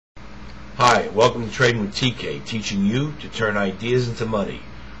Hi, welcome to Trading with TK, teaching you to turn ideas into money.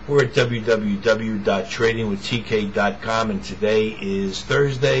 We're at www.tradingwithtk.com, and today is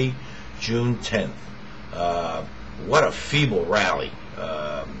Thursday, June 10th. What a feeble rally.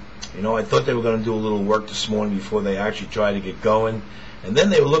 I thought they were going to do a little work this morning before they actually tried to get going, and then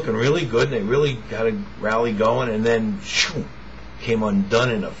they were looking really good, and they really got a rally going, and then came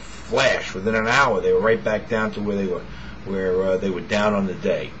undone in a flash. Within an hour, they were right back down to where they were down on the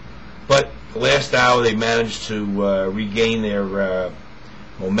day. But the last hour they managed to regain their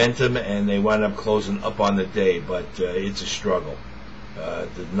momentum, and they wound up closing up on the day. But it's a struggle.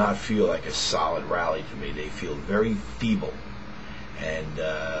 Did not feel like a solid rally to me. They feel very feeble, and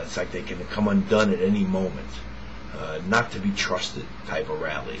it's like they can come undone at any moment. Not to be trusted type of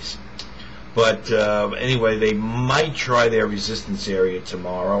rallies. But anyway, they might try their resistance area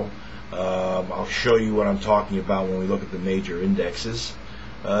tomorrow. I'll show you what I'm talking about when we look at the major indexes.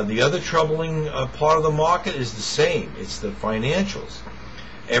 The other troubling part of the market is the same. It's the financials.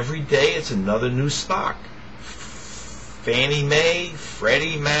 Every day it's another new stock. Fannie Mae,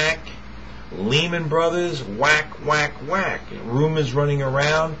 Freddie Mac, Lehman Brothers, whack, whack, whack. Rumors running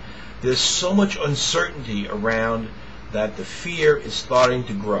around. There's so much uncertainty around that the fear is starting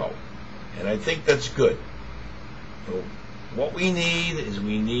to grow. And I think that's good. So what we need is a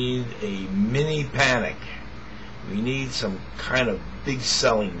mini panic. We need some kind of big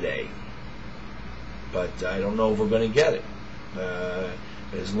selling day, but I don't know if we're going to get it.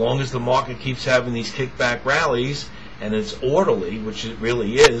 As long as the market keeps having these kickback rallies and it's orderly, which it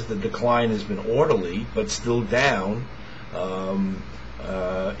really is, the decline has been orderly but still down,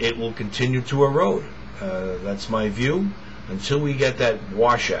 it will continue to erode. That's my view until we get that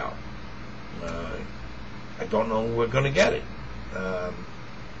washout. I don't know we're going to get it.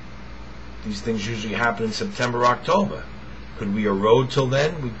 These things usually happen in September, October. Could we erode till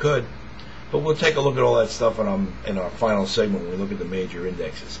then? We could. But we'll take a look at all that stuff in our final segment when we look at the major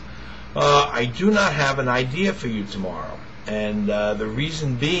indexes. I do not have an idea for you tomorrow. And the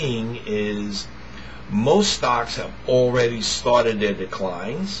reason being is most stocks have already started their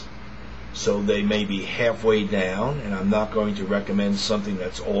declines. So they may be halfway down. And I'm not going to recommend something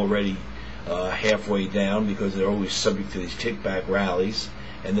that's already halfway down because they're always subject to these kickback rallies.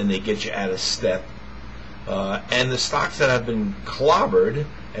 And then they get you out of step. And the stocks that have been clobbered,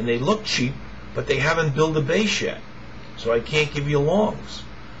 and they look cheap, but they haven't built a base yet. So I can't give you longs.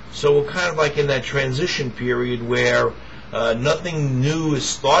 So we're kind of like in that transition period where nothing new is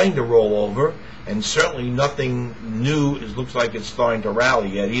starting to roll over, and certainly nothing new looks like it's starting to rally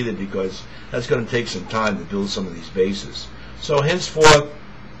yet either, because that's going to take some time to build some of these bases. So henceforth,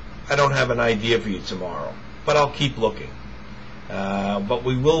 I don't have an idea for you tomorrow, but I'll keep looking. But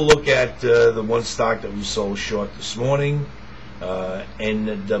we will look at the one stock that we sold short this morning,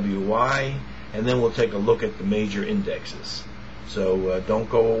 NWI, and then we'll take a look at the major indexes. So don't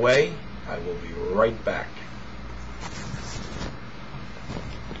go away. I will be right back.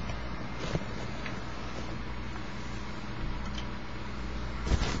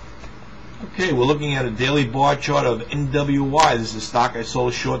 Okay, we're looking at a daily bar chart of NWI. This is a stock I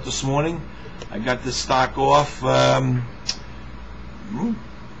sold short this morning. I got this stock off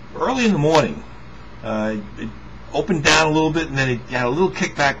early in the morning. It opened down a little bit, and then it had a little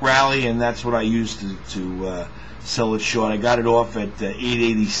kickback rally, and that's what I used to sell it short. I got it off at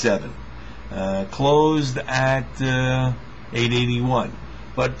 887. Closed at 881.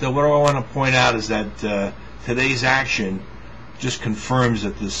 But what I want to point out is that today's action just confirms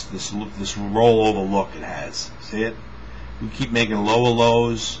that this rollover look it has. See it? We keep making lower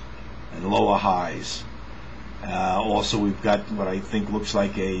lows and lower highs. Also, we've got what I think looks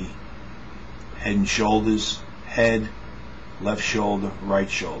like a head and shoulders, head, left shoulder, right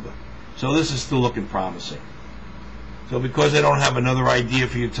shoulder. So this is still looking promising. So because I don't have another idea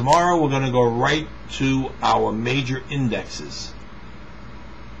for you tomorrow, we're going to go right to our major indexes.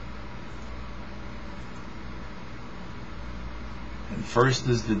 And first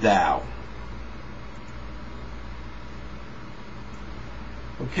is the Dow.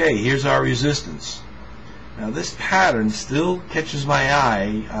 Okay, here's our resistance. Now this pattern still catches my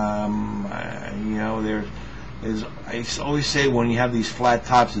eye. I always say when you have these flat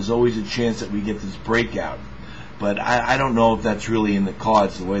tops, there's always a chance that we get this breakout. But I don't know if that's really in the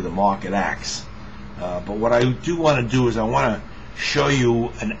cards the way the market acts. But what I do want to do is I want to show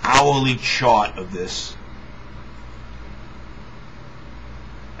you an hourly chart of this.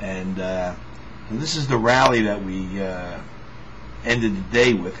 And this is the rally that we ended the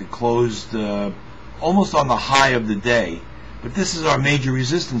day with. It closed almost on the high of the day, but this is our major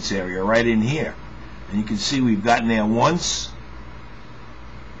resistance area right in here, and you can see we've gotten there once,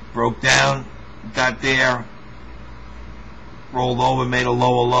 broke down, got there, rolled over, made a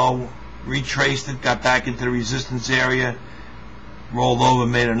lower low, retraced it, got back into the resistance area, rolled over,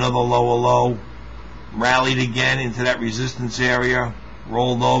 made another lower low, rallied again into that resistance area,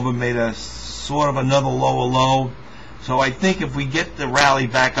 rolled over, made a sort of another lower low. So I think if we get the rally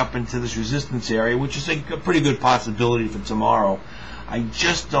back up into this resistance area, which is a pretty good possibility for tomorrow, I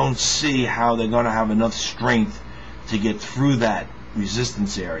just don't see how they're going to have enough strength to get through that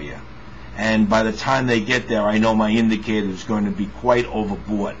resistance area. And by the time they get there, I know my indicator is going to be quite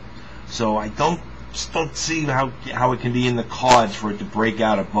overbought. So I just don't see how it can be in the cards for it to break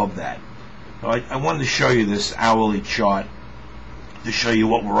out above that. So I wanted to show you this hourly chart to show you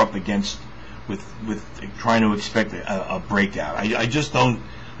what we're up against with trying to expect a breakout. I just don't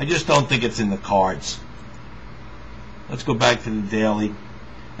think it's in the cards. Let's go back to the daily.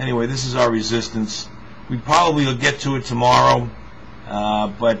 Anyway, this is our resistance. We probably will get to it tomorrow,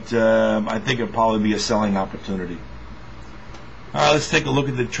 but I think it'll probably be a selling opportunity. All right, let's take a look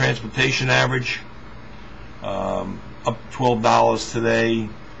at the transportation average. Up $12 today.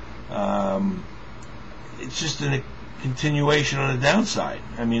 It's just a continuation on the downside.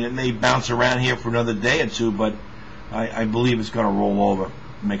 I mean, it may bounce around here for another day or two, but I believe it's going to roll over,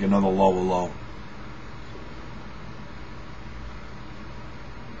 make another lower low.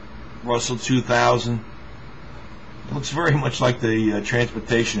 Russell 2000 looks very much like the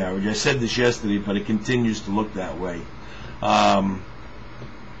transportation average. I said this yesterday, but it continues to look that way.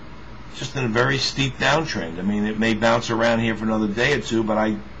 Just in a very steep downtrend. I mean, it may bounce around here for another day or two, but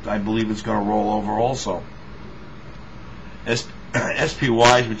I believe it's going to roll over also.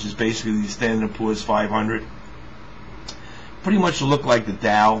 SPYs, which is basically the Standard & Poor's 500, pretty much look like the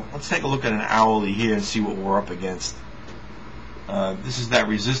Dow. Let's take a look at an hourly here and see what we're up against. This is that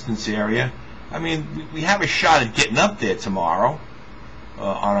resistance area. I mean, we have a shot at getting up there tomorrow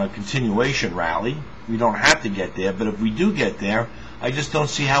on a continuation rally. We don't have to get there, but if we do get there, I just don't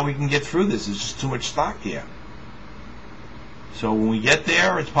see how we can get through this. There's just too much stock here. So when we get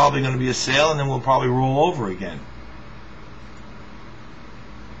there, it's probably going to be a sale, and then we'll probably roll over again.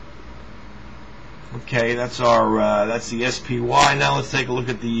 Okay, that's the SPY. Now let's take a look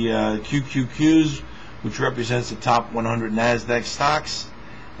at the QQQs, which represents the top 100 NASDAQ stocks.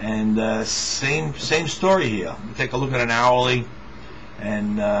 And same story here. We take a look at an hourly,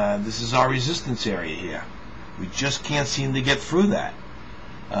 and this is our resistance area here. We just can't seem to get through that.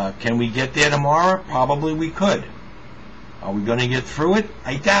 Can we get there tomorrow? Probably we could. Are we going to get through it?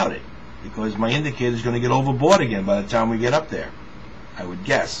 I doubt it, because my indicator is going to get overbought again by the time we get up there, I would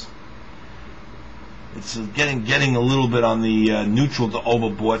guess. It's getting a little bit on the neutral to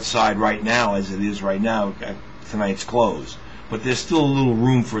overbought side right now, as it is right now at tonight's close. But there's still a little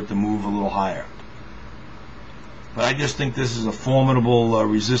room for it to move a little higher. But I just think this is a formidable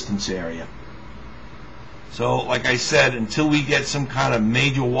resistance area. So, like I said, until we get some kind of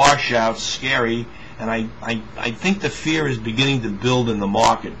major washout, scary, and I think the fear is beginning to build in the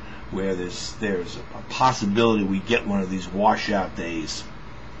market where there's a possibility we get one of these washout days.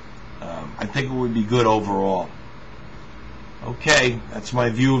 I think it would be good overall. Okay, that's my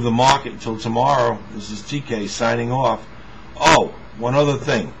view of the market until tomorrow. This is TK signing off. Oh, one other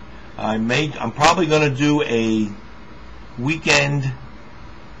thing. I'm probably going to do a weekend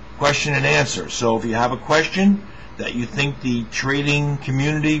question and answer. So if you have a question that you think the trading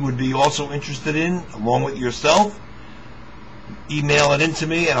community would be also interested in, along with yourself, email it in to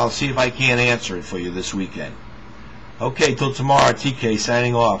me, and I'll see if I can answer it for you this weekend. Okay, till tomorrow, TK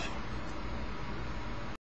signing off.